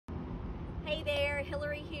Hey there,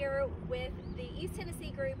 Hillary here with the East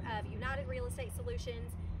Tennessee group of United Real Estate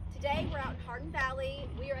Solutions. Today we're out in Hardin Valley.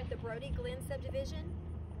 We are at the Brody Glen subdivision.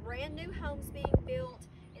 Brand new homes being built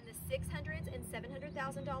in the $600,000 and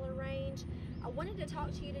 $700,000 range. I wanted to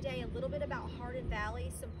talk to you today a little bit about Hardin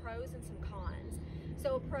Valley, some pros and some cons.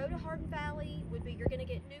 So a pro to Hardin Valley would be you're going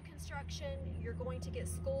to get new construction, you're going to get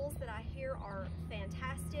schools that I hear are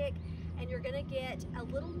fantastic, and you're going to get a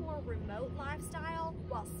little more remote lifestyle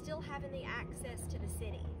while still having the access to the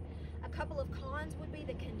city. A couple of cons would be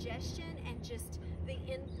the congestion and just the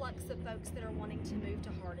influx of folks that are wanting to move to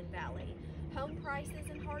Hardin Valley. Home prices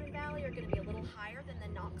in Hardin Valley are going to be a little higher than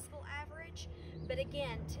the Knoxville average, but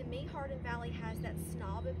again, to me, Hardin Valley has that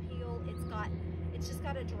snob appeal. It's just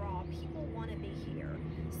got a draw. People want to be here.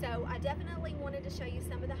 So I definitely wanted to show you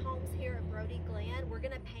some of the homes here at Brody Glen. We're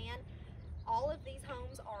going to pan. All of these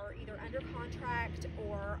homes are either under contract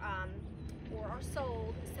or are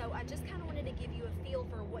sold. So I just kind of wanted to give you a feel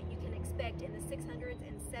for what you can expect in the 600s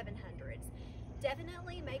and 700s.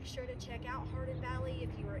 Definitely make sure to check out Hardin Valley if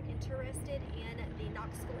you are interested in the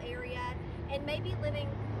Knoxville area and maybe living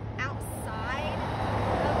outside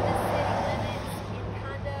of the city limits in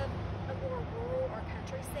kind of a more rural or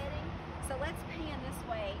country setting. So let's pan this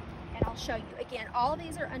way and I'll show you. Again, all of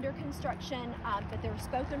these are under construction, but they're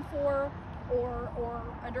spoken for or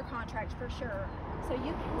under contract for sure. So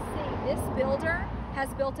you can see this builder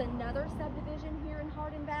has built another subdivision here in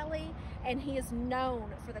Hardin Valley, and he is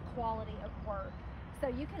known for the quality of work. So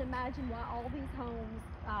you can imagine why all these homes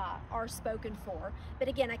are spoken for. But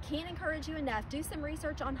again, I can't encourage you enough. Do some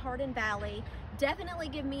research on Hardin Valley. Definitely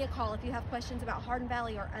give me a call if you have questions about Hardin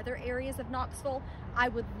Valley or other areas of Knoxville. I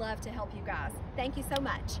would love to help you guys. Thank you so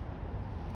much.